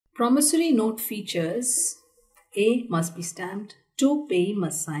Promissory note features: A. Must be stamped. 2. Payee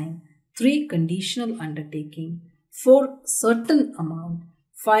must sign. 3. Conditional undertaking. 4. Certain amount.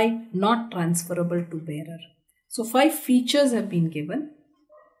 5. Not transferable to bearer. So 5 features have been given.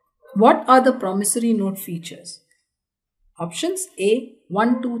 What are the promissory note features? Options: A.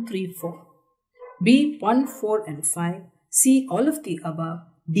 1, 2, 3, 4. B. 1, 4 and 5. C. All of the above.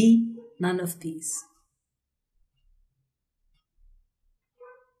 D. None of these.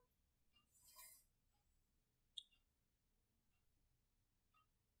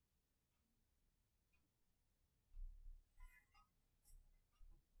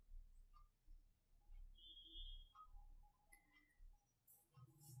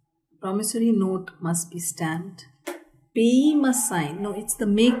 Promissory note must be stamped. Payee must sign. No, it's the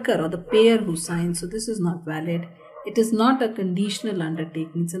maker or the payer who signs. So this is not valid. It is not a conditional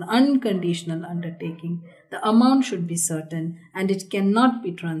undertaking. It's an unconditional undertaking. The amount should be certain and it cannot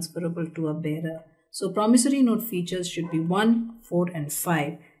be transferable to a bearer. So promissory note features should be 1, 4 and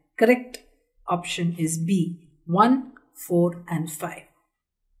 5. Correct option is B. 1, 4 and 5.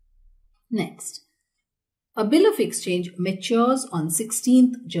 Next. A bill of exchange matures on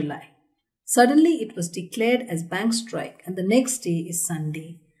 16th July. Suddenly it was declared as bank strike and the next day is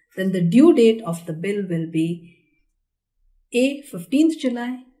Sunday. Then the due date of the bill will be A. 15th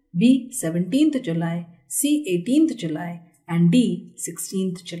July, B. 17th July, C. 18th July and D.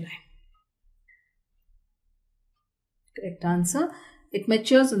 16th July. Correct answer. It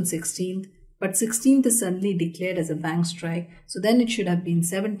matures on 16th, but 16th is suddenly declared as a bank strike. So then it should have been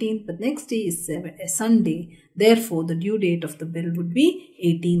 17th, but next day is Sunday. Therefore, the due date of the bill would be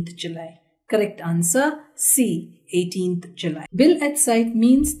 18th July. Correct answer C. 18th July. Bill at sight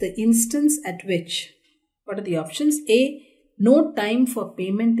means the instance at which. What are the options? A. No time for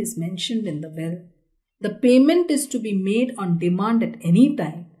payment is mentioned in the bill. The payment is to be made on demand at any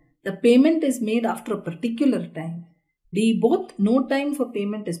time. The payment is made after a particular time. D. Both no time for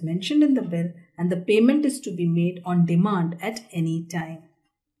payment is mentioned in the bill and the payment is to be made on demand at any time.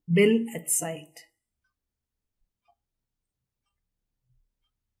 Bill at sight.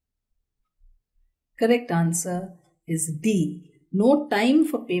 Correct answer is D. No time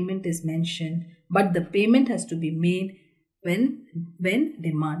for payment is mentioned, but the payment has to be made when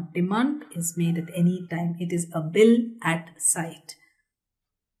demand. Demand is made at any time. It is a bill at sight.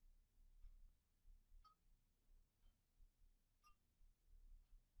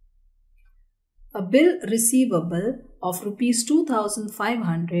 A bill receivable of rupees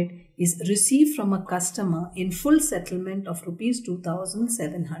 2,500 is received from a customer in full settlement of rupees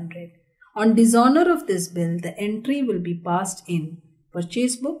 2,700. On dishonor of this bill, the entry will be passed in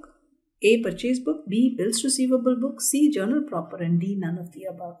purchase book, A. Purchase book, B. Bills receivable book, C. Journal proper and D. None of the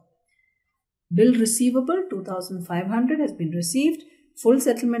above. Bill receivable 2,500 has been received, full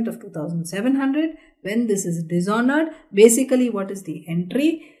settlement of 2,700. When this is dishonored, basically what is the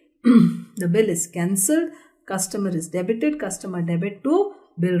entry? The bill is cancelled, customer is debited, customer debit to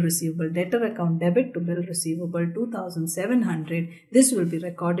bill receivable, debtor account debit to bill receivable 2,700. This will be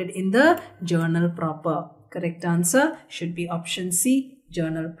recorded in the journal proper. Correct answer should be option C,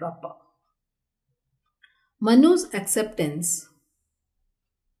 journal proper. Manu's acceptance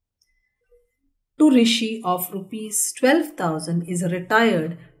to Rishi of rupees 12,000 is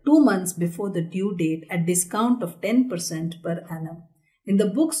retired 2 months before the due date at discount of 10% per annum. In the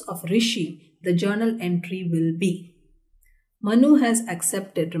books of Rishi, the journal entry will be Manu has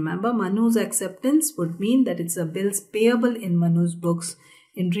accepted. Remember, Manu's acceptance would mean that it's a bills payable in Manu's books.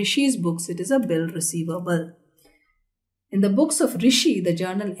 In Rishi's books, it is a bill receivable. In the books of Rishi, the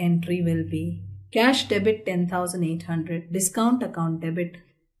journal entry will be cash debit 10,800, discount account debit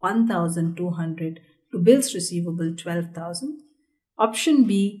 1,200 to bills receivable 12,000. Option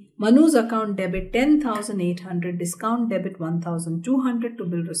B, Manu's account debit 10,800, discount debit 1,200 to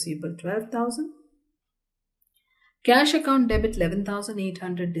bill receivable 12,000. Cash account debit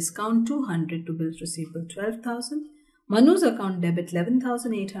 11,800, discount 200 to bills receivable 12,000. Manu's account debit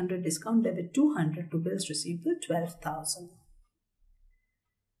 11,800, discount debit 200 to bills receivable 12,000.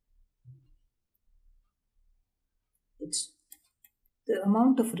 The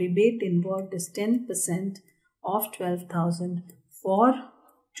amount of rebate involved is 10% of 12,000 for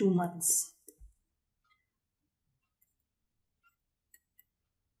 2 months.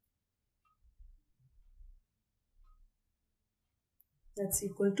 That's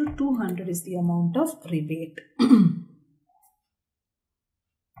equal to 200 is the amount of rebate.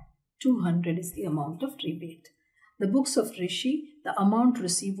 200 is the amount of rebate. The books of Rishi, the amount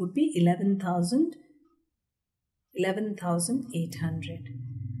received would be 11,800.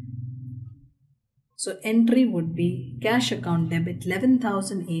 So entry would be cash account debit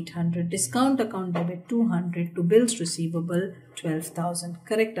 11,800, discount account debit 200 to bills receivable 12,000.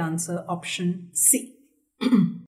 Correct answer option C.